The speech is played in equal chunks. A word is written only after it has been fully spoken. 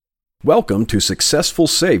Welcome to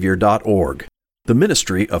SuccessfulSavior.org, the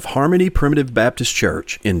ministry of Harmony Primitive Baptist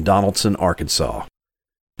Church in Donaldson, Arkansas.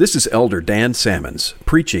 This is Elder Dan Sammons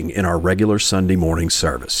preaching in our regular Sunday morning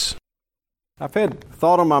service. I've had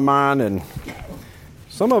thought on my mind, and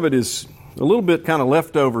some of it is a little bit kind of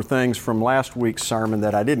leftover things from last week's sermon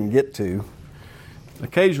that I didn't get to.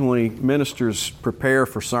 Occasionally, ministers prepare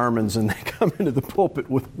for sermons and they come into the pulpit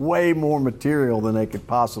with way more material than they could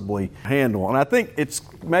possibly handle. And I think it's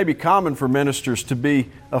maybe common for ministers to be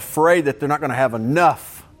afraid that they're not going to have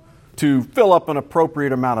enough to fill up an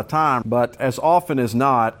appropriate amount of time. But as often as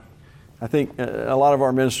not, I think a lot of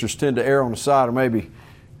our ministers tend to err on the side of maybe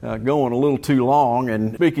going a little too long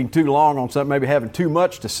and speaking too long on something, maybe having too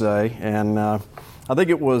much to say. And I think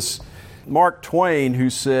it was Mark Twain who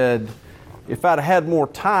said, "If I'd had more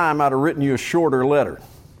time, I'd have written you a shorter letter."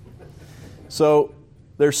 So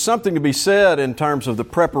there's something to be said in terms of the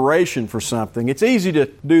preparation for something. It's easy to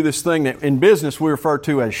do this thing that in business we refer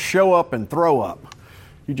to as show up and throw up.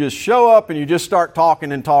 You just show up and you just start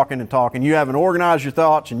talking and talking and talking. You haven't organized your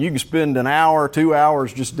thoughts, and you can spend an hour, 2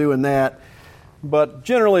 hours just doing that. But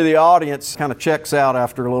generally the audience kind of checks out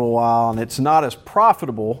after a little while, and it's not as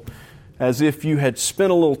profitable as if you had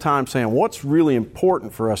spent a little time saying what's really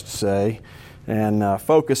important for us to say and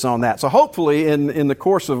focus on that. So hopefully in the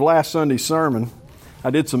course of last Sunday's sermon,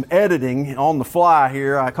 I did some editing on the fly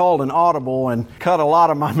here. I called an audible and cut a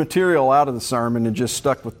lot of my material out of the sermon and just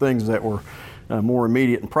stuck with things that were more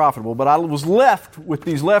immediate and profitable. But I was left with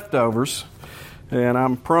these leftovers, and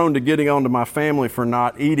I'm prone to getting onto my family for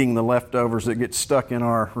not eating the leftovers that get stuck in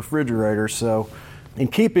our refrigerator. So in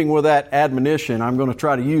keeping with that admonition, I'm going to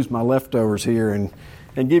try to use my leftovers here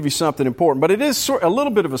and give you something important. But it is a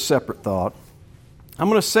little bit of a separate thought. I'm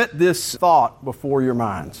going to set this thought before your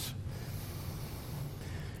minds.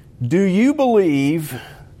 Do you believe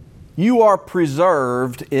you are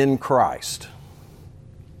preserved in Christ?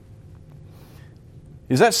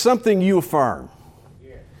 Is that something you affirm?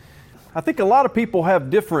 I think a lot of people have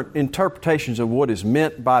different interpretations of what is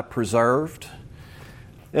meant by preserved.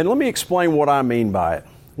 And let me explain what I mean by it.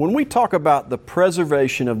 When we talk about the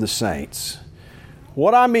preservation of the saints,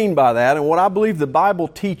 what I mean by that and what I believe the Bible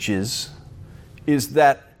teaches is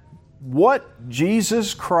that what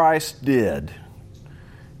Jesus Christ did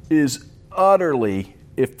is utterly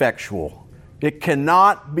effectual. It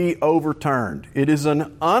cannot be overturned. It is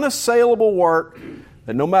an unassailable work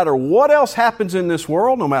that no matter what else happens in this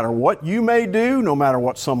world, no matter what you may do, no matter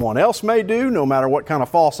what someone else may do, no matter what kind of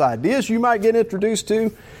false ideas you might get introduced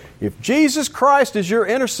to, if Jesus Christ is your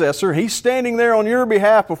intercessor, He's standing there on your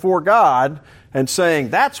behalf before God and saying,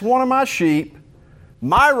 "That's one of my sheep.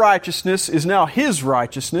 My righteousness is now His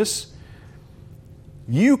righteousness."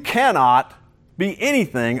 You cannot be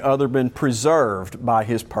anything other than preserved by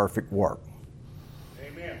His perfect work.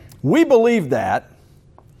 Amen. We believe that.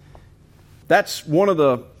 That's one of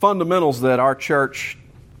the fundamentals that our church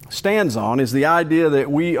stands on, is the idea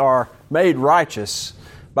that we are made righteous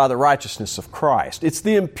by the righteousness of Christ. It's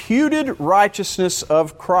the imputed righteousness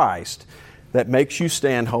of Christ that makes you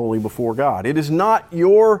stand holy before God. It is not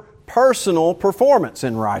your personal performance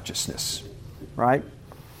in righteousness, right?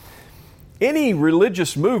 Any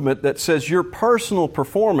religious movement that says your personal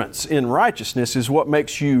performance in righteousness is what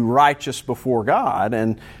makes you righteous before God,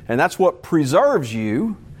 and that's what preserves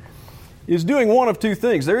you, is doing one of two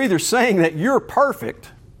things. They're either saying that you're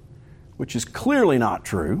perfect, which is clearly not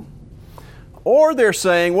true, or they're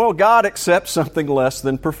saying, well, God accepts something less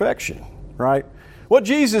than perfection, right? What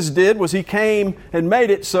Jesus did was He came and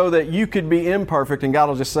made it so that you could be imperfect, and God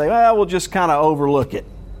will just say, well, we'll just kind of overlook it.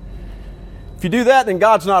 If you do that, then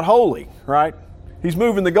God's not holy, right? He's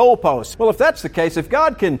moving the goalposts. Well, if that's the case, if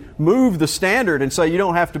God can move the standard and say you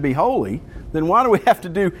don't have to be holy, then why do we have to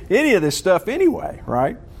do any of this stuff anyway,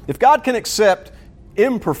 right? If God can accept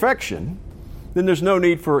imperfection, then there's no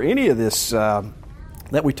need for any of this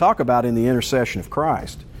that we talk about in the intercession of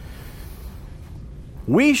Christ.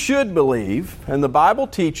 We should believe, and the Bible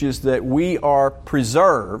teaches, that we are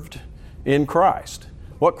preserved in Christ.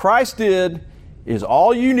 What Christ did is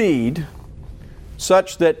all you need,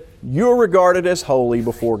 such that you're regarded as holy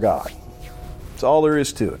before God. That's all there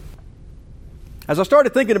is to it. As I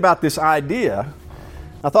started thinking about this idea,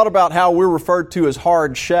 I thought about how we're referred to as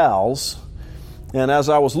hard shalls. And as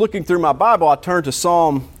I was looking through my Bible, I turned to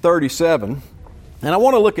Psalm 37. And I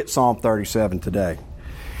want to look at Psalm 37 today.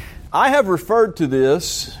 I have referred to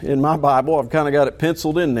this in my Bible, I've kind of got it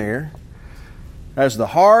penciled in there, as the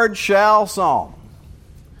hard shall psalm.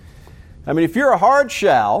 I mean, if you're a hard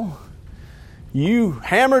shall, you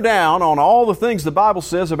hammer down on all the things the Bible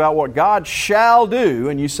says about what God shall do,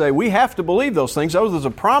 and you say, we have to believe those things. Those are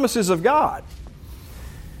the promises of God.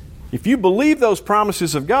 If you believe those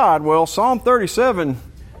promises of God, well, Psalm 37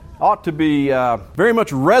 ought to be very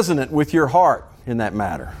much resonant with your heart in that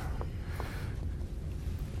matter.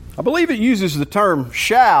 I believe it uses the term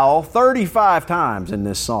shall 35 times in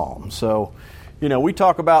this psalm. So, we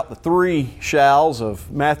talk about the 3 shalls of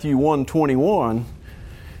Matthew 1:21,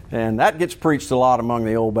 and that gets preached a lot among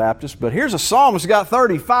the old Baptists. But here's a psalm that's got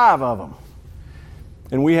 35 of them.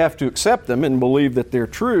 And we have to accept them and believe that they're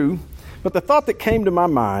true. But the thought that came to my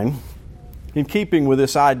mind, in keeping with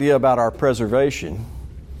this idea about our preservation,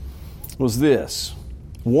 was this: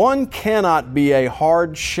 one cannot be a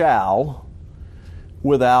hard shall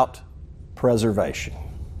without preservation.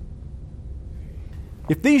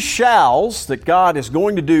 If these shalls that God is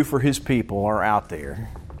going to do for His people are out there,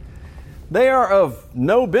 they are of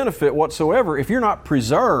no benefit whatsoever if you're not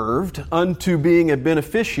preserved unto being a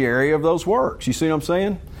beneficiary of those works. You see what I'm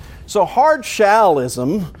saying? So hard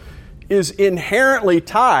shallism is inherently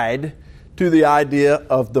tied to the idea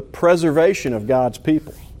of the preservation of God's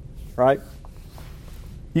people, right?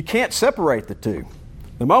 You can't separate the two.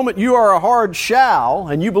 The moment you are a hard shall,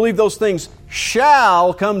 and you believe those things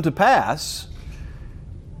shall come to pass,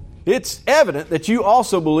 it's evident that you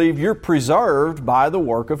also believe you're preserved by the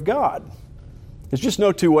work of God. There's just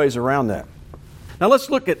no two ways around that. Now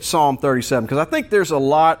let's look at Psalm 37, because I think there's a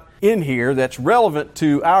lot in here that's relevant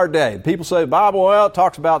to our day. People say the Bible, well, it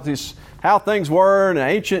talks about this, how things were in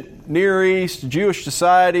ancient Near East, Jewish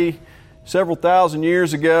society several thousand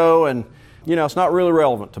years ago, and it's not really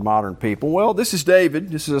relevant to modern people. Well, this is David.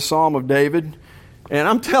 This is a psalm of David. And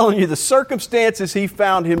I'm telling you, the circumstances he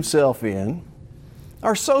found himself in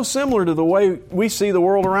are so similar to the way we see the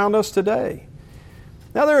world around us today.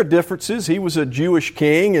 Now, there are differences. He was a Jewish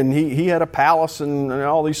king, and he had a palace and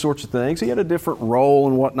all these sorts of things. He had a different role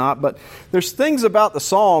and whatnot. But there's things about the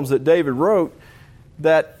Psalms that David wrote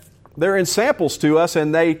that they're in samples to us,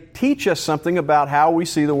 and they teach us something about how we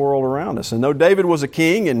see the world around us. And though David was a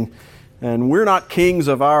king, and we're not kings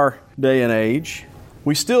of our day and age,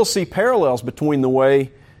 we still see parallels between the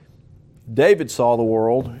way David saw the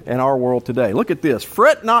world and our world today. Look at this.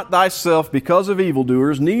 Fret not thyself because of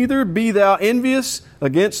evildoers, neither be thou envious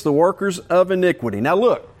against the workers of iniquity. Now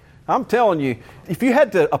look, I'm telling you, if you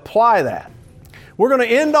had to apply that, we're going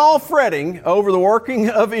to end all fretting over the working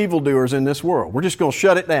of evildoers in this world. We're just going to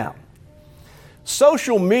shut it down.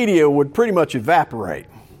 Social media would pretty much evaporate.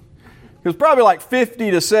 Because probably like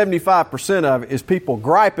 50 to 75% of it is people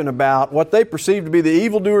griping about what they perceive to be the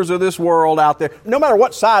evildoers of this world out there, no matter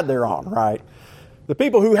what side they're on, right? The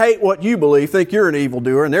people who hate what you believe think you're an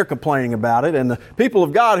evildoer, and they're complaining about it. And the people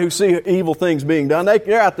of God who see evil things being done,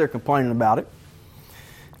 they're out there complaining about it.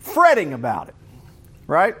 Fretting about it,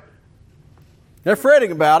 right? They're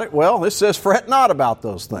fretting about it. Well, this says fret not about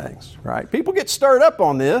those things, right? People get stirred up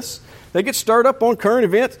on this. They get stirred up on current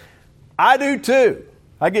events. I do too.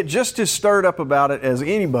 I get just as stirred up about it as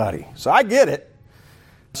anybody. So I get it.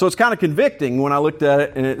 So it's kind of convicting when I looked at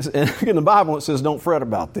it, and in the Bible it says don't fret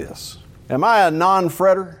about this. Am I a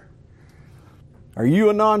non-fretter? Are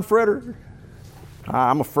you a non-fretter?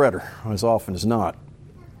 I'm a fretter as often as not.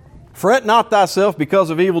 Fret not thyself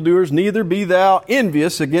because of evildoers, neither be thou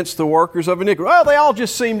envious against the workers of iniquity. Well, they all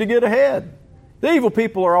just seem to get ahead. The evil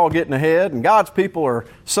people are all getting ahead, and God's people are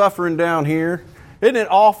suffering down here. Isn't it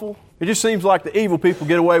awful? It just seems like the evil people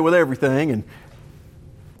get away with everything, and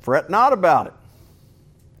fret not about it.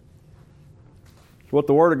 It's what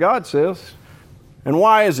the Word of God says. And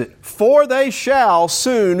why is it? For they shall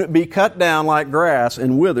soon be cut down like grass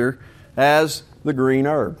and wither as the green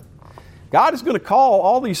herb. God is going to call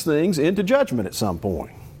all these things into judgment at some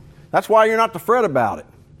point. That's why you're not to fret about it.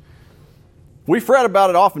 We fret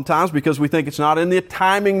about it oftentimes because we think it's not in the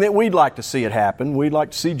timing that we'd like to see it happen. We'd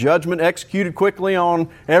like to see judgment executed quickly on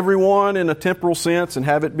everyone in a temporal sense and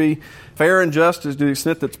have it be fair and just to the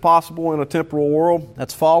extent that's possible in a temporal world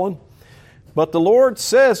that's fallen. But the Lord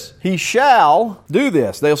says He shall do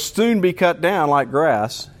this. They'll soon be cut down like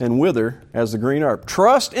grass and wither as the green herb.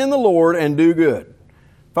 Trust in the Lord and do good.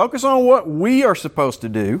 Focus on what we are supposed to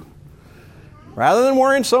do, rather than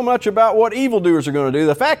worrying so much about what evildoers are going to do.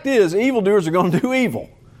 The fact is, evildoers are going to do evil.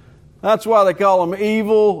 That's why they call them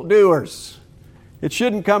evildoers. It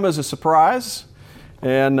shouldn't come as a surprise,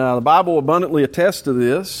 and the Bible abundantly attests to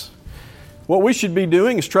this. What we should be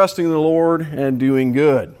doing is trusting the Lord and doing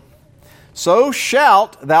good. So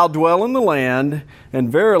shalt thou dwell in the land, and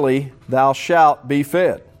verily thou shalt be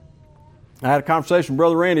fed. I had a conversation with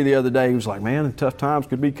Brother Randy the other day. He was like, man, tough times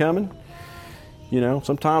could be coming.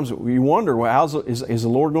 Sometimes you wonder, well, is the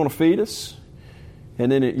Lord going to feed us?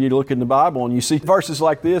 And then you look in the Bible and you see verses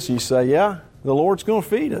like this and you say, yeah, the Lord's going to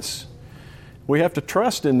feed us. We have to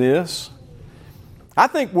trust in this. I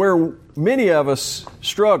think where many of us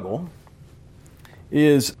struggle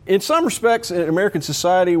is, in some respects, in American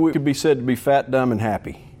society, we could be said to be fat, dumb, and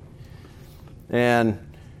happy. And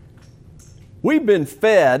we've been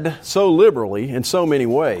fed so liberally in so many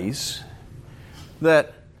ways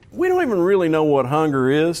that we don't even really know what hunger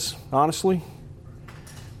is, honestly.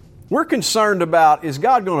 We're concerned about, is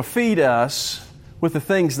God going to feed us with the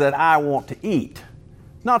things that I want to eat?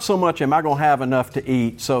 Not so much, am I going to have enough to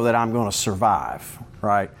eat so that I'm going to survive,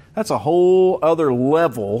 right? That's a whole other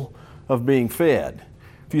level of being fed.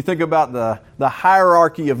 If you think about the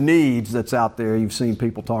hierarchy of needs that's out there, you've seen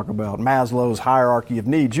people talk about Maslow's hierarchy of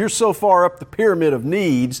needs. You're so far up the pyramid of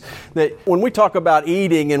needs that when we talk about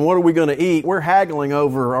eating and what are we going to eat, we're haggling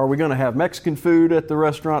over, are we going to have Mexican food at the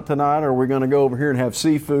restaurant tonight, or are we going to go over here and have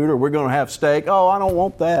seafood, or we're going to have steak? Oh, I don't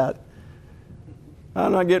want that.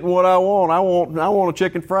 I'm not getting what I want. I want a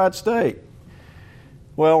chicken fried steak.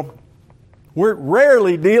 Well, we're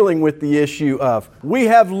rarely dealing with the issue of we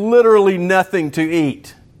have literally nothing to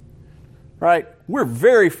eat. Right? We're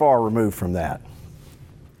very far removed from that.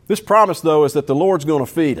 This promise, though, is that the Lord's going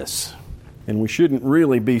to feed us. And we shouldn't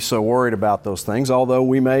really be so worried about those things, although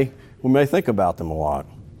we may think about them a lot.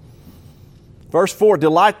 Verse 4,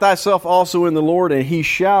 delight thyself also in the Lord, and He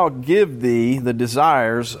shall give thee the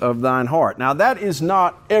desires of thine heart. Now, that is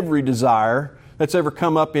not every desire that's ever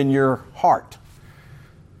come up in your heart.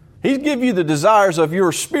 He'll give you the desires of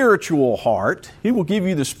your spiritual heart. He will give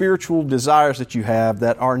you the spiritual desires that you have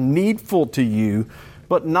that are needful to you,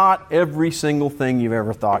 but not every single thing you've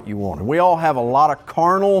ever thought you wanted. We all have a lot of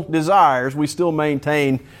carnal desires. We still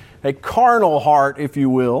maintain a carnal heart, if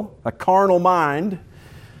you will, a carnal mind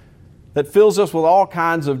that fills us with all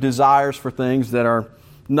kinds of desires for things that are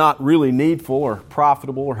not really needful or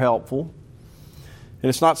profitable or helpful. And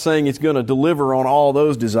it's not saying it's going to deliver on all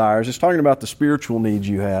those desires. It's talking about the spiritual needs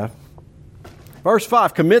you have. Verse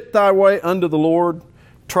 5, commit thy way unto the Lord,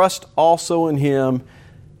 trust also in Him,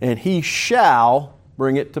 and He shall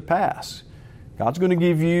bring it to pass. God's going to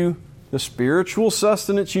give you the spiritual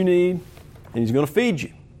sustenance you need, and He's going to feed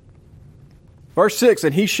you. Verse 6,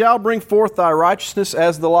 and He shall bring forth thy righteousness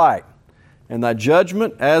as the light, and thy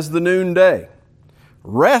judgment as the noonday.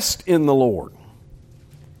 Rest in the Lord,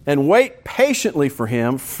 and wait patiently for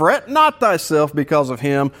Him. Fret not thyself because of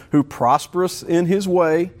him who prospereth in his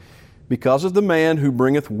way, because of the man who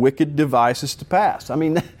bringeth wicked devices to pass. I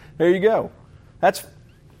mean, there you go. That's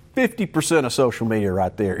 50% of social media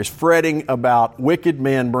right there, is fretting about wicked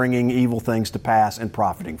men bringing evil things to pass and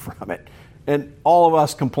profiting from it. And all of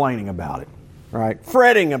us complaining about it, right?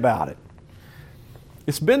 Fretting about it.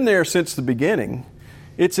 It's been there since the beginning.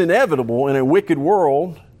 It's inevitable in a wicked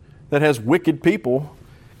world that has wicked people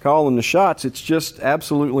calling the shots. It's just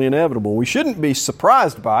absolutely inevitable. We shouldn't be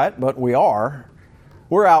surprised by it, but we are.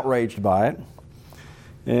 We're outraged by it.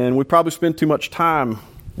 And we probably spend too much time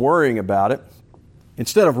worrying about it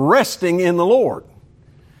instead of resting in the Lord.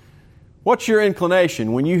 What's your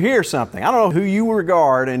inclination when you hear something? I don't know who you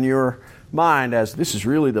regard in your mind as this is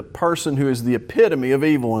really the person who is the epitome of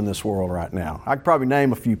evil in this world right now. I could probably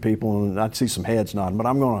name a few people and I'd see some heads nodding, but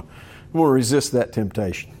I'm going to resist that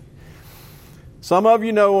temptation. Some of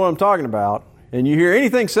you know what I'm talking about, and you hear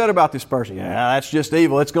anything said about this person, yeah, that's just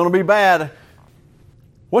evil, it's going to be bad.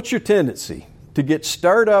 What's your tendency? To get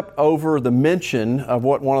stirred up over the mention of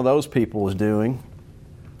what one of those people is doing,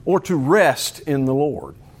 or to rest in the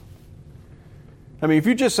Lord? I mean, if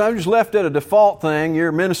I'm just left at a default thing,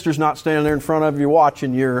 your minister's not standing there in front of you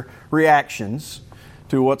watching your reactions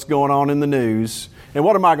to what's going on in the news, and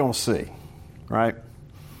what am I going to see, right?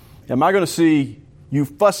 Am I going to see you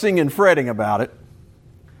fussing and fretting about it?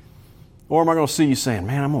 Or am I going to see you saying,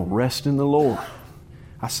 man, I'm going to rest in the Lord.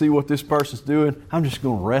 I see what this person's doing. I'm just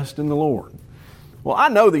going to rest in the Lord. Well, I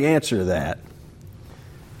know the answer to that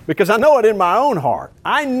because I know it in my own heart.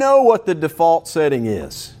 I know what the default setting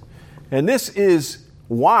is. And this is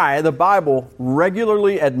why the Bible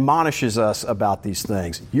regularly admonishes us about these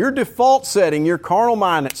things. Your default setting, your carnal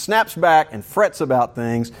mind that snaps back and frets about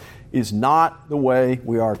things, is not the way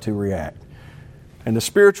we are to react. And the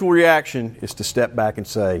spiritual reaction is to step back and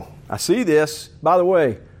say, I see this. By the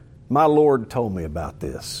way, my Lord told me about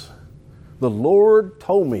this. The Lord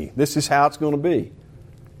told me this is how it's going to be.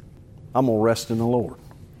 I'm going to rest in the Lord.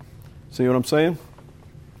 See what I'm saying?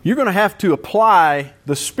 You're going to have to apply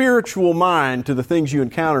the spiritual mind to the things you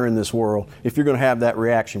encounter in this world if you're going to have that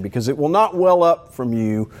reaction, because it will not well up from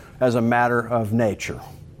you as a matter of nature.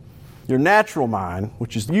 Your natural mind,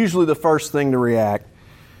 which is usually the first thing to react,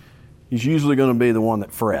 is usually going to be the one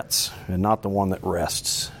that frets and not the one that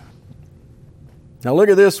rests. Now look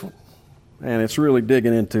at this one, and it's really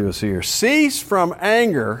digging into us here. Cease from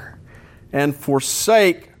anger and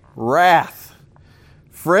forsake wrath.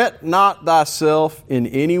 Fret not thyself in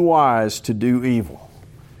any wise to do evil.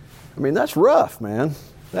 I mean, that's rough, man.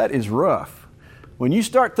 That is rough. When you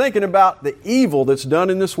start thinking about the evil that's done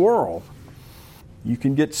in this world, you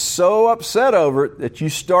can get so upset over it that you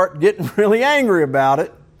start getting really angry about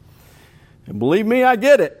it. And believe me, I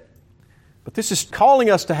get it. But this is calling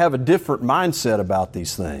us to have a different mindset about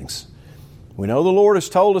these things. We know the Lord has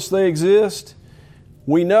told us they exist.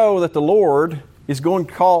 We know that the Lord is going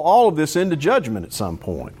to call all of this into judgment at some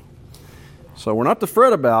point. So we're not to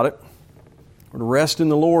fret about it. We're to rest in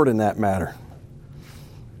the Lord in that matter.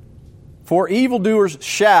 For evildoers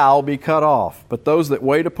shall be cut off, but those that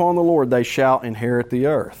wait upon the Lord, they shall inherit the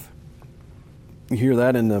earth. You hear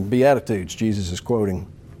that in the Beatitudes Jesus is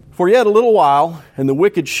quoting. For yet a little while, and the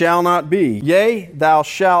wicked shall not be. Yea, thou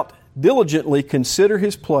shalt diligently consider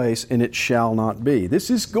his place, and it shall not be. This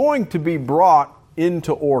is going to be brought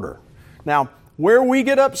into order. Now, where we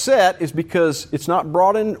get upset is because it's not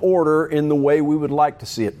brought in order in the way we would like to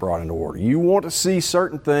see it brought into order. You want to see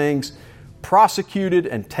certain things prosecuted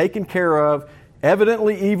and taken care of.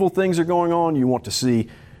 Evidently evil things are going on. You want to see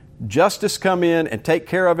justice come in and take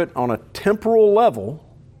care of it on a temporal level.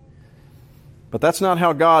 But that's not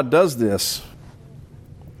how God does this.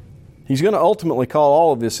 He's going to ultimately call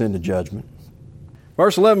all of this into judgment.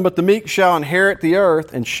 Verse 11, but the meek shall inherit the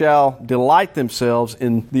earth and shall delight themselves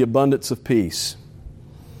in the abundance of peace.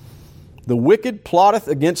 The wicked plotteth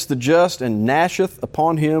against the just and gnasheth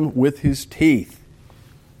upon him with his teeth.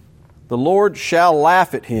 The Lord shall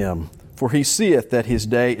laugh at him, for he seeth that his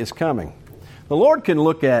day is coming. The Lord can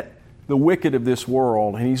look at the wicked of this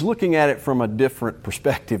world, and He's looking at it from a different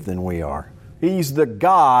perspective than we are. He's the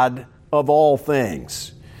God of all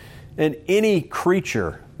things. And any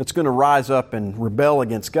creature that's going to rise up and rebel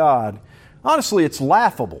against God, honestly, it's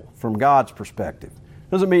laughable from God's perspective.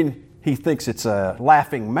 Doesn't mean He thinks it's a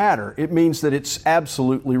laughing matter. It means that it's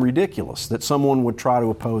absolutely ridiculous that someone would try to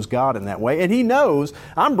oppose God in that way. And He knows,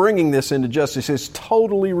 I'm bringing this into justice. It's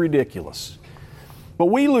totally ridiculous. But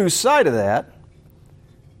we lose sight of that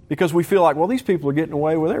because we feel like, well, these people are getting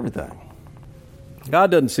away with everything.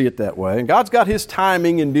 God doesn't see it that way. And God's got His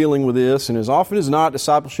timing in dealing with this. And as often as not,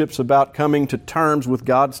 discipleship's about coming to terms with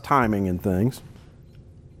God's timing in things.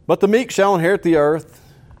 But the meek shall inherit the earth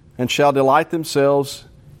and shall delight themselves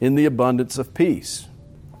in the abundance of peace.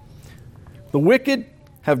 The wicked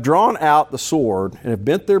have drawn out the sword and have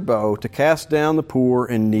bent their bow to cast down the poor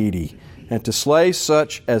and needy and to slay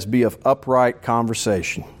such as be of upright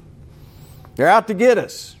conversation. They're out to get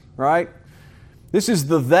us, right? This is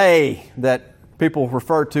the they that people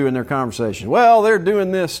refer to in their conversation. Well, they're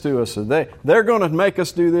doing this to us, or they're going to make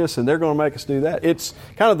us do this, and they're going to make us do that. It's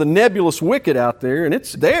kind of the nebulous wicked out there, and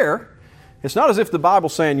it's there. It's not as if the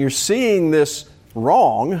Bible's saying you're seeing this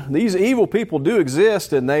wrong. These evil people do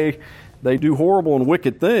exist, and they do horrible and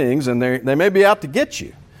wicked things, and they may be out to get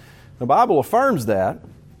you. The Bible affirms that,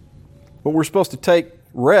 but we're supposed to take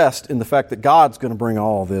rest in the fact that God's going to bring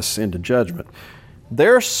all this into judgment.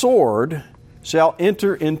 Their sword shall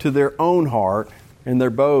enter into their own heart, and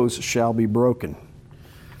their bows shall be broken.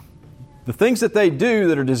 The things that they do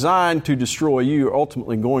that are designed to destroy you are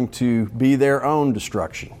ultimately going to be their own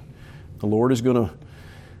destruction. The Lord is going to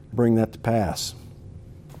bring that to pass.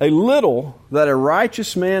 A little that a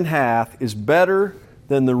righteous man hath is better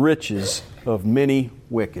than the riches of many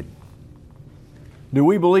wicked. Do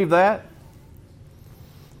we believe that?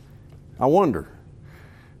 I wonder.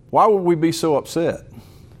 Why would we be so upset?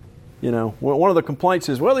 You know, one of the complaints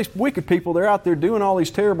is, well, these wicked people, they're out there doing all these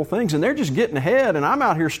terrible things, and they're just getting ahead, and I'm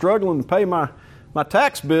out here struggling to pay my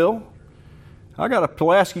tax bill. I got a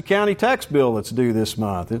Pulaski County tax bill that's due this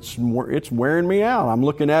month. It's wearing me out. I'm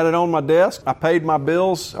looking at it on my desk. I paid my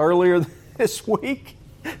bills earlier this week.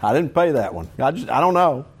 I didn't pay that one. I don't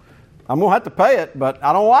know. I'm going to have to pay it, but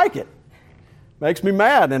I don't like it. Makes me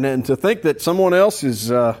mad. And to think that someone else is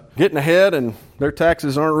getting ahead and their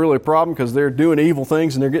taxes aren't really a problem because they're doing evil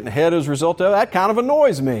things and they're getting ahead as a result of it, that kind of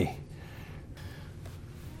annoys me.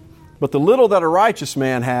 But the little that a righteous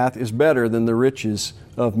man hath is better than the riches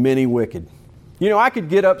of many wicked. You know, I could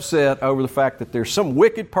get upset over the fact that there's some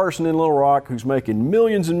wicked person in Little Rock who's making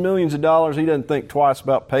millions and millions of dollars. He doesn't think twice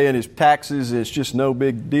about paying his taxes. It's just no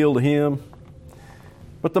big deal to him.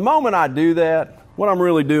 But the moment I do that, what I'm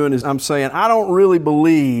really doing is I'm saying I don't really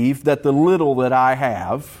believe that the little that I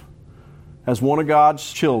have as one of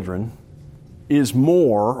God's children is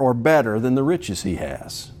more or better than the riches he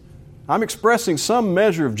has. I'm expressing some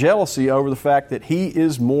measure of jealousy over the fact that he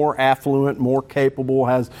is more affluent, more capable,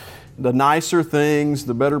 has the nicer things,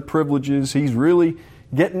 the better privileges. He's really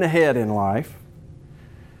getting ahead in life.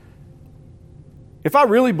 If I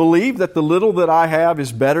really believe that the little that I have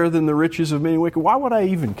is better than the riches of many wicked, why would I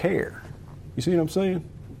even care? You see what I'm saying?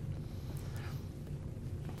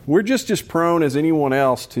 We're just as prone as anyone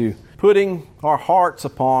else to putting our hearts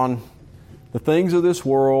upon the things of this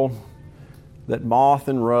world that moth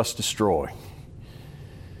and rust destroy.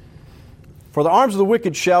 For the arms of the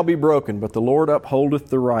wicked shall be broken, but the Lord upholdeth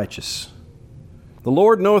the righteous. The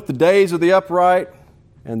Lord knoweth the days of the upright,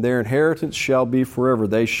 and their inheritance shall be forever.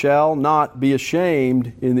 They shall not be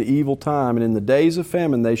ashamed in the evil time, and in the days of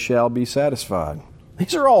famine they shall be satisfied.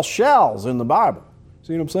 These are all shalls in the Bible.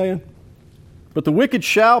 See what I'm saying? But the wicked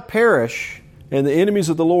shall perish, and the enemies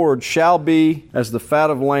of the Lord shall be as the fat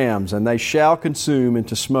of lambs, and they shall consume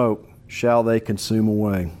into smoke, shall they consume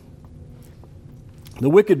away. The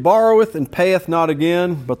wicked borroweth and payeth not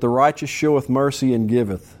again, but the righteous showeth mercy and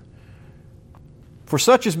giveth. For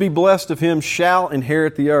such as be blessed of him shall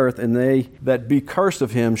inherit the earth, and they that be cursed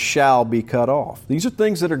of him shall be cut off. These are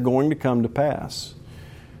things that are going to come to pass.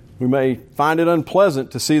 We may find it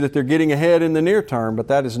unpleasant to see that they're getting ahead in the near term, but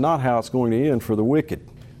that is not how it's going to end for the wicked.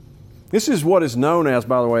 This is what is known as,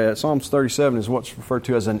 by the way, Psalms 37 is what's referred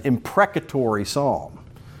to as an imprecatory psalm.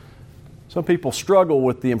 Some people struggle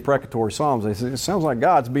with the imprecatory psalms. They say, it sounds like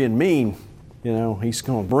God's being mean. You know, He's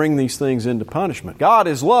going to bring these things into punishment. God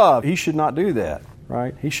is love. He should not do that,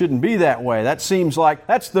 right? He shouldn't be that way. That seems like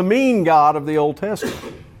that's the mean God of the Old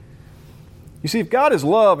Testament. You see, if God is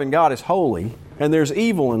love and God is holy, and there's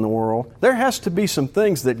evil in the world, there has to be some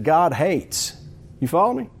things that God hates. You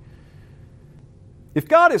follow me? If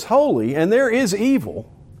God is holy and there is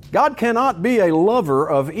evil, God cannot be a lover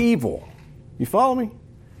of evil. You follow me?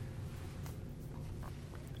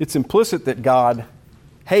 It's implicit that God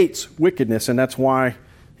hates wickedness, and that's why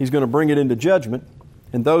He's going to bring it into judgment.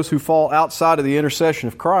 And those who fall outside of the intercession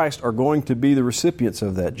of Christ are going to be the recipients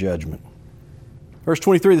of that judgment. Verse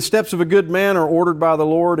 23, the steps of a good man are ordered by the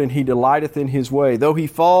Lord, and he delighteth in his way. Though he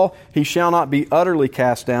fall, he shall not be utterly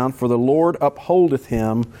cast down, for the Lord upholdeth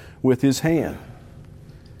him with His hand.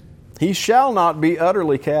 He shall not be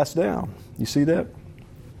utterly cast down. You see that?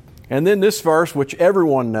 And then this verse, which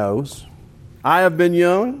everyone knows, I have been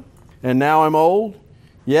young, and now am old,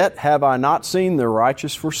 yet have I not seen the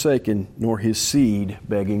righteous forsaken, nor his seed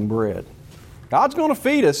begging bread. God's going to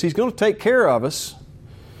feed us. He's going to take care of us.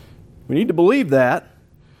 We need to believe that.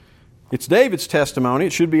 It's David's testimony.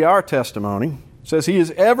 It should be our testimony. It says, He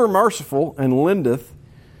is ever merciful and lendeth,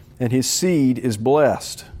 and His seed is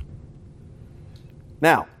blessed.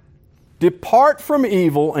 Now, depart from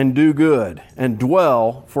evil and do good, and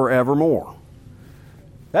dwell forevermore.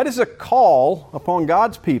 That is a call upon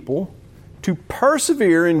God's people to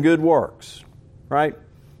persevere in good works, right?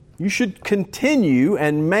 You should continue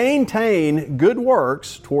and maintain good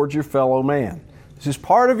works towards your fellow man. This is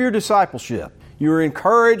part of your discipleship. You are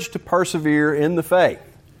encouraged to persevere in the faith,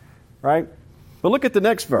 right? But look at the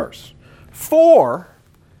next verse. For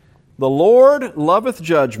the Lord loveth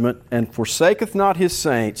judgment and forsaketh not His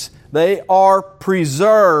saints. They are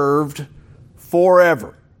preserved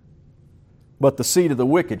forever. But the seed of the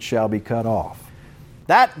wicked shall be cut off.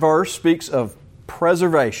 That verse speaks of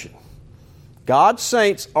preservation. God's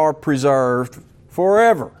saints are preserved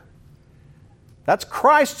forever. That's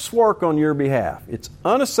Christ's work on your behalf. It's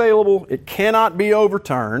unassailable. It cannot be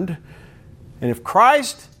overturned. And if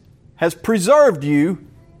Christ has preserved you,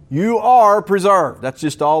 you are preserved. That's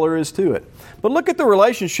just all there is to it. But look at the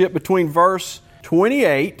relationship between verse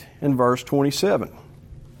 28 and verse 27.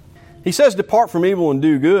 He says, depart from evil and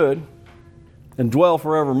do good, and dwell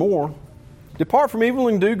forevermore. Depart from evil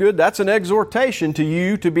and do good. That's an exhortation to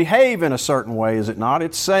you to behave in a certain way, is it not?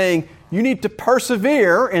 It's saying you need to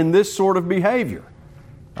persevere in this sort of behavior,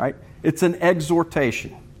 right? It's an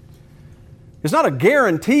exhortation. It's not a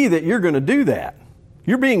guarantee that you're going to do that.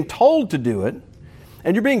 You're being told to do it,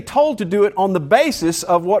 and you're being told to do it on the basis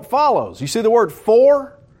of what follows. You see the word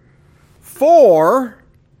for? For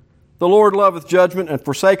the Lord loveth judgment and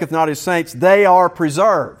forsaketh not His saints. They are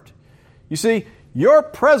preserved. You see, your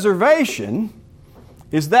preservation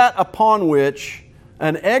is that upon which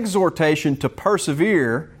an exhortation to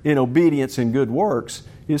persevere in obedience and good works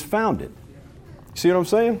is founded. See what I'm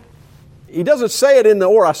saying? He doesn't say it in the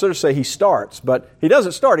order. I sort of say he starts, but he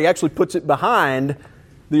doesn't start. He actually puts it behind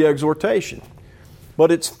the exhortation.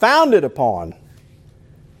 But it's founded upon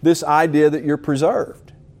this idea that you're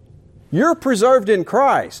preserved. You're preserved in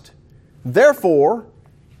Christ. Therefore,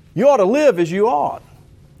 you ought to live as you ought.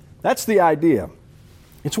 That's the idea.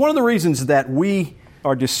 It's one of the reasons that we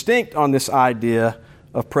are distinct on this idea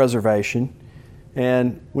of preservation.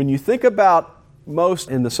 And when you think about most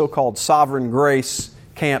in the so-called sovereign grace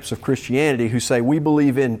camps of Christianity who say we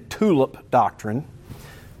believe in tulip doctrine,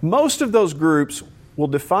 most of those groups will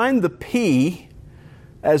define the P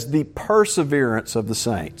as the perseverance of the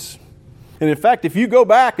saints. And in fact, if you go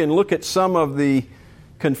back and look at some of the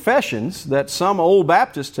confessions that some old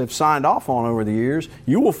Baptists have signed off on over the years,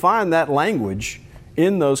 you will find that language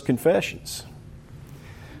in those confessions.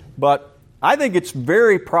 But I think it's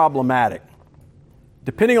very problematic,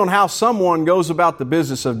 depending on how someone goes about the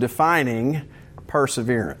business of defining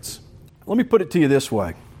perseverance. Let me put it to you this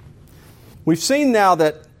way. We've seen now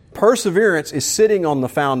that perseverance is sitting on the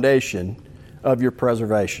foundation of your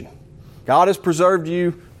preservation. God has preserved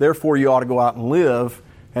you, therefore you ought to go out and live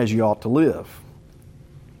as you ought to live.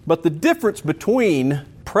 But the difference between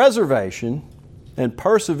preservation and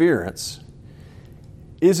perseverance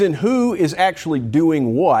is in who is actually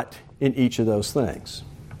doing what in each of those things.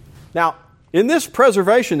 Now, in this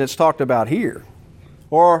preservation that's talked about here,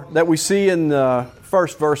 or that we see in the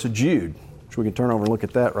first verse of Jude, which we can turn over and look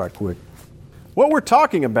at that right quick, what we're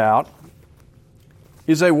talking about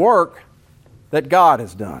is a work that God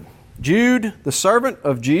has done. Jude, the servant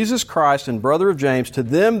of Jesus Christ and brother of James, to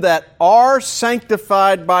them that are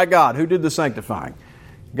sanctified by God. Who did the sanctifying?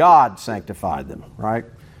 God sanctified them, right?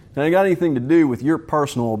 Now, it ain't got anything to do with your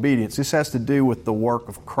personal obedience. This has to do with the work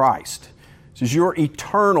of Christ. This is your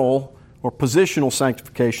eternal or positional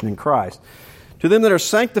sanctification in Christ. To them that are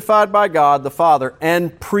sanctified by God the Father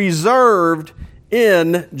and preserved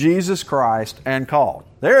in Jesus Christ and called.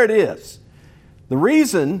 There it is. The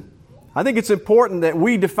reason I think it's important that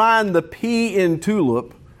we define the P in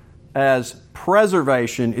TULIP as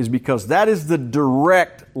preservation is because that is the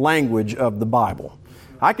direct language of the Bible.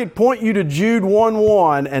 I could point you to Jude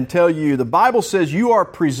 1:1 and tell you the Bible says you are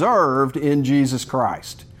preserved in Jesus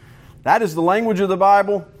Christ. That is the language of the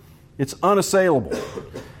Bible. It's unassailable.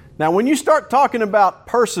 Now, when you start talking about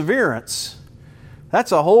perseverance,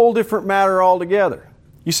 that's a whole different matter altogether.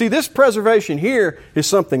 You see, this preservation here is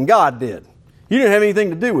something God did. You didn't have anything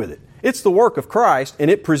to do with it. It's the work of Christ, and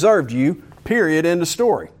it preserved you, period, end of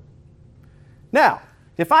story. Now,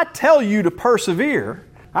 if I tell you to persevere,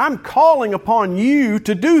 I'm calling upon you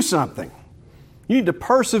to do something. You need to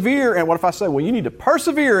persevere, and what if I say, well, you need to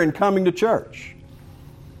persevere in coming to church?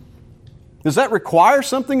 Does that require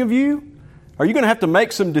something of you? Are you going to have to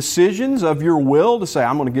make some decisions of your will to say,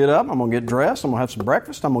 I'm going to get up, I'm going to get dressed, I'm going to have some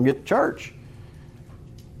breakfast, I'm going to get to church?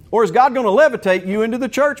 Or is God going to levitate you into the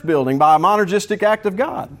church building by a monergistic act of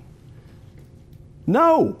God?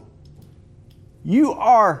 No. You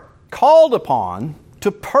are called upon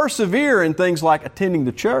to persevere in things like attending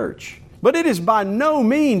the church. But it is by no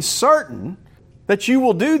means certain that you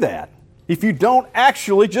will do that if you don't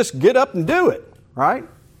actually just get up and do it, right?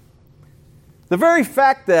 The very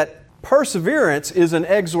fact that perseverance is an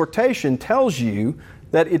exhortation tells you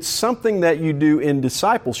that it's something that you do in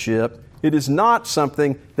discipleship. It is not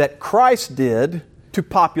something that Christ did to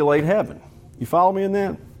populate heaven. You follow me in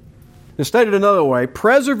that? To state it another way,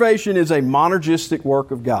 preservation is a monergistic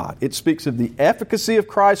work of God. It speaks of the efficacy of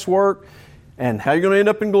Christ's work and how you're going to end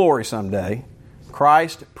up in glory someday.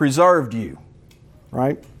 Christ preserved you,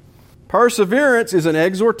 right? Perseverance is an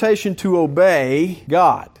exhortation to obey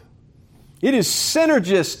God. It is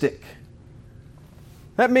synergistic.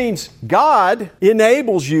 That means God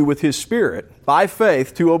enables you with His Spirit by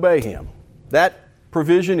faith to obey Him. That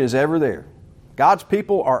provision is ever there. God's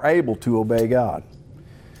people are able to obey God.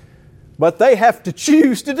 But they have to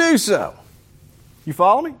choose to do so. You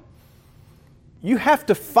follow me? You have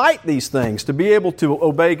to fight these things to be able to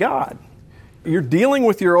obey God. You're dealing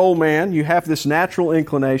with your old man. You have this natural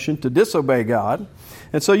inclination to disobey God.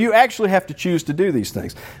 And so you actually have to choose to do these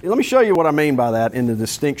things. Let me show you what I mean by that in the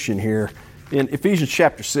distinction here in Ephesians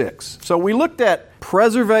chapter 6. So we looked at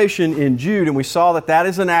preservation in Jude, and we saw that that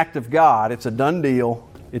is an act of God. It's a done deal.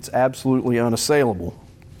 It's absolutely unassailable.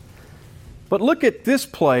 But look at this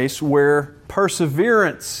place where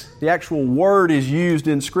perseverance, the actual word, is used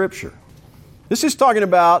in Scripture. This is talking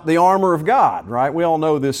about the armor of God, right? We all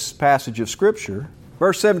know this passage of Scripture.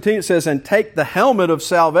 Verse 17, it says, and take the helmet of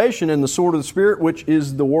salvation and the sword of the Spirit, which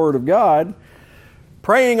is the Word of God,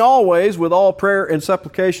 praying always with all prayer and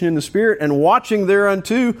supplication in the Spirit, and watching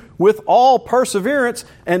thereunto with all perseverance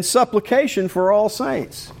and supplication for all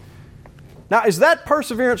saints. Now, is that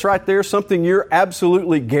perseverance right there something you're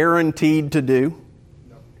absolutely guaranteed to do?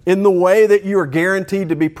 No. In the way that you are guaranteed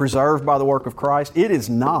to be preserved by the work of Christ? It is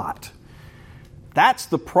not. That's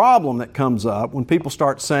the problem that comes up when people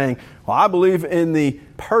start saying, well, I believe in the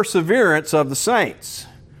perseverance of the saints.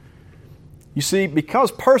 You see,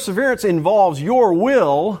 because perseverance involves your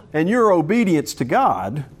will and your obedience to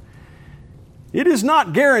God, it is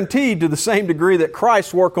not guaranteed to the same degree that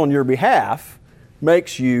Christ's work on your behalf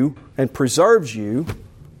makes you and preserves you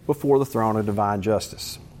before the throne of divine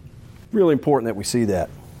justice. Really important that we see that.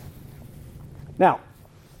 Now,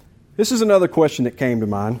 this is another question that came to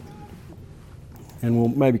mind, and we'll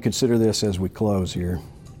maybe consider this as we close here.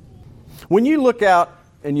 When you look out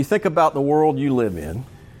and you think about the world you live in,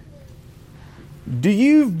 do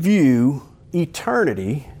you view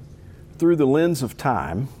eternity through the lens of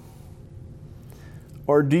time,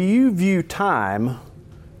 or do you view time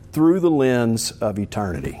through the lens of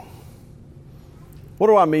eternity? What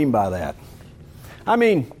do I mean by that? I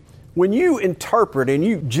mean, when you interpret and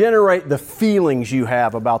you generate the feelings you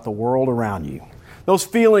have about the world around you, those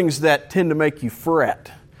feelings that tend to make you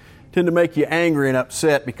fret, tend to make you angry and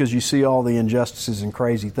upset because you see all the injustices and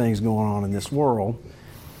crazy things going on in this world,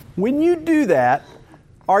 when you do that,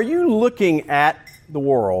 are you looking at the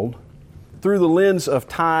world through the lens of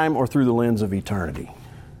time or through the lens of eternity?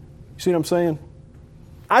 You see what I'm saying?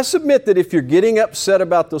 I submit that if you're getting upset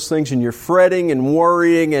about those things and you're fretting and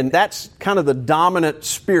worrying, and that's kind of the dominant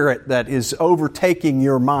spirit that is overtaking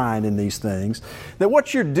your mind in these things, that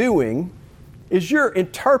what you're doing is you're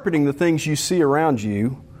interpreting the things you see around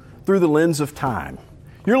you through the lens of time.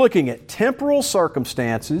 You're looking at temporal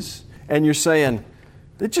circumstances and you're saying,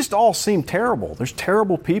 it just all seem terrible. There's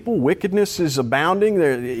terrible people. Wickedness is abounding.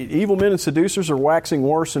 Evil men and seducers are waxing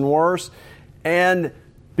worse and worse. And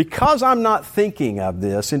because I'm not thinking of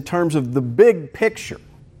this in terms of the big picture,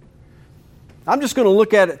 I'm just going to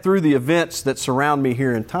look at it through the events that surround me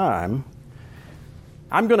here in time.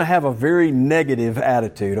 I'm going to have a very negative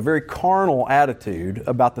attitude, a very carnal attitude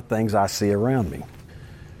about the things I see around me.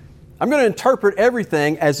 I'm going to interpret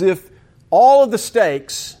everything as if all of the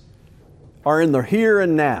stakes are in the here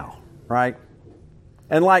and now, right?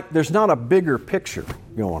 And like there's not a bigger picture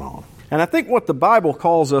going on. And I think what the Bible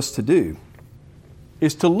calls us to do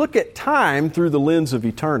is to look at time through the lens of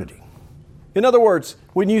eternity. In other words,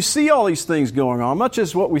 when you see all these things going on, much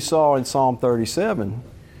as what we saw in Psalm 37,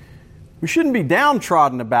 we shouldn't be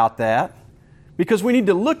downtrodden about that because we need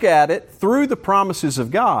to look at it through the promises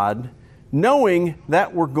of God, knowing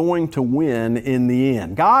that we're going to win in the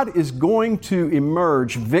end. God is going to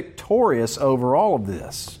emerge victorious over all of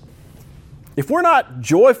this. If we're not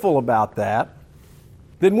joyful about that,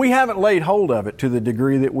 then we haven't laid hold of it to the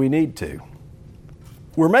degree that we need to.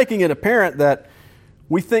 We're making it apparent that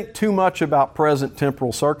we think too much about present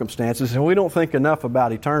temporal circumstances and we don't think enough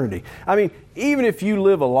about eternity. I mean, even if you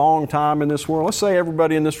live a long time in this world, let's say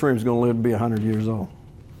everybody in this room is going to live to be 100 years old.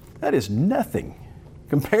 That is nothing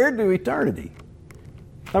compared to eternity.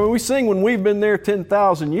 I mean, we sing when we've been there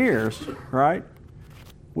 10,000 years, right?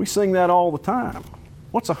 We sing that all the time.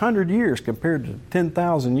 What's 100 years compared to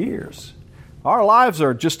 10,000 years? Our lives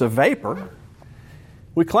are just a vapor.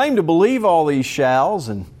 We claim to believe all these shalls,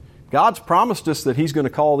 and God's promised us that He's going to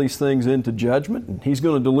call these things into judgment, and He's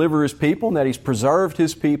going to deliver His people, and that He's preserved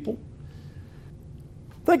His people.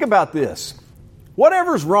 Think about this.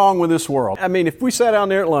 Whatever's wrong with this world, I mean, if we sat down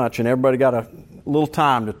there at lunch and everybody got a little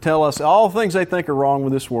time to tell us all the things they think are wrong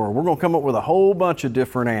with this world, we're going to come up with a whole bunch of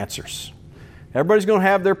different answers. Everybody's going to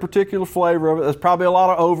have their particular flavor of it. There's probably a lot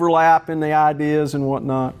of overlap in the ideas and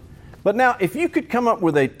whatnot. But now, if you could come up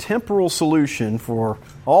with a temporal solution for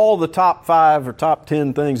all the top 5 or top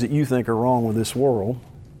 10 things that you think are wrong with this world,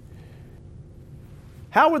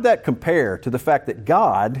 how would that compare to the fact that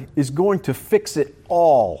God is going to fix it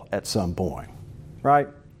all at some point, right?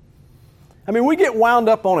 I mean, we get wound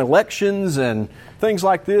up on elections and things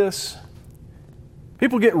like this.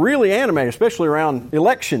 People get really animated, especially around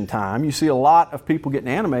election time. You see a lot of people getting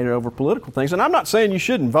animated over political things. And I'm not saying you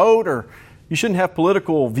shouldn't vote or you shouldn't have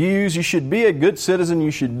political views. You should be a good citizen.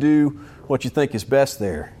 You should do what you think is best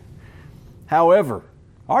there. However,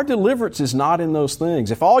 our deliverance is not in those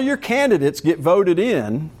things. If all your candidates get voted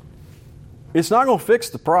in, it's not going to fix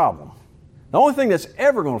the problem. The only thing that's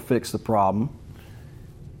ever going to fix the problem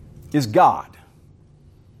is God.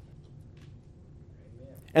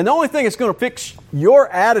 And the only thing that's going to fix your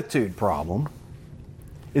attitude problem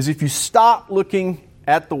is if you stop looking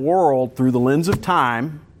at the world through the lens of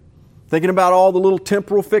time, thinking about all the little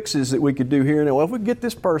temporal fixes that we could do here and there. Well, if we could get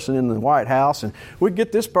this person in the White House and we could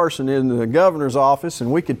get this person in the governor's office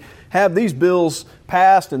and we could have these bills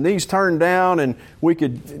passed and these turned down and we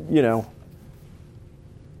could,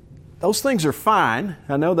 those things are fine.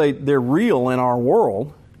 I know they're real in our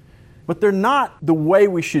world, but they're not the way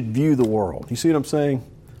we should view the world. You see what I'm saying?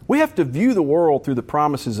 We have to view the world through the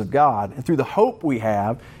promises of God and through the hope we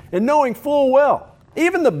have and knowing full well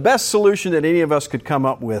even the best solution that any of us could come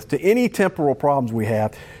up with to any temporal problems we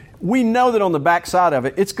have, we know that on the backside of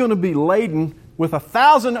it, it's going to be laden with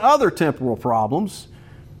 1,000 other temporal problems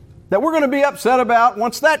that we're going to be upset about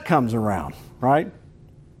once that comes around, right?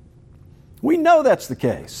 We know that's the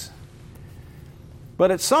case. But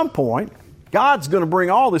at some point, God's going to bring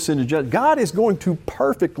all this into judgment. God is going to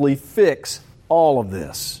perfectly fix all of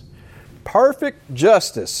this. Perfect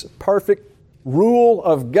justice, perfect rule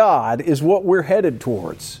of God is what we're headed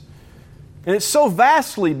towards. And it's so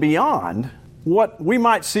vastly beyond what we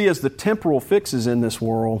might see as the temporal fixes in this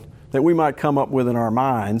world that we might come up with in our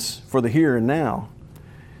minds for the here and now,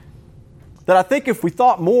 that I think if we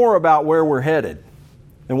thought more about where we're headed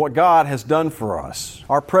and what God has done for us,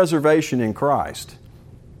 our preservation in Christ,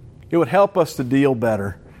 it would help us to deal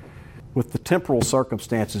better with the temporal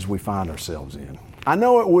circumstances we find ourselves in. I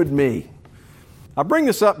know it would me. I bring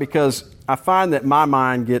this up because I find that my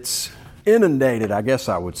mind gets inundated, I guess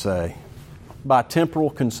I would say, by temporal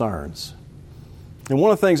concerns. And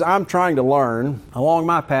one of the things I'm trying to learn along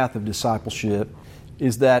my path of discipleship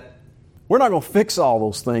is that we're not going to fix all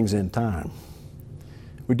those things in time.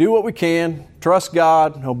 We do what we can, trust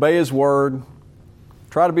God, obey His Word,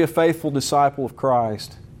 try to be a faithful disciple of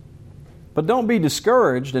Christ. But don't be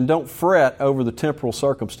discouraged and don't fret over the temporal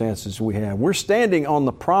circumstances we have. We're standing on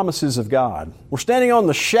the promises of God. We're standing on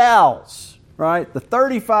the shalls, right? The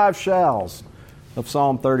 35 shalls of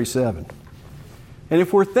Psalm 37. And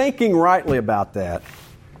if we're thinking rightly about that,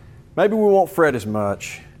 maybe we won't fret as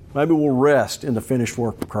much. Maybe we'll rest in the finished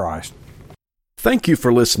work of Christ. Thank you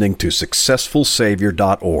for listening to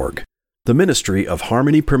SuccessfulSavior.org, the ministry of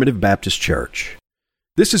Harmony Primitive Baptist Church.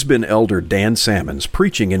 This has been Elder Dan Salmons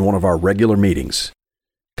preaching in one of our regular meetings.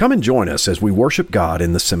 Come and join us as we worship God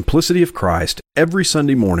in the simplicity of Christ every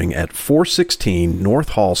Sunday morning at 416 North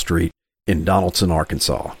Hall Street in Donaldson,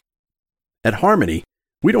 Arkansas. At Harmony,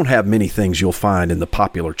 we don't have many things you'll find in the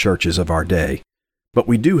popular churches of our day, but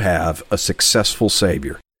we do have a successful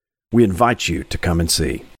Savior. We invite you to come and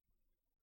see.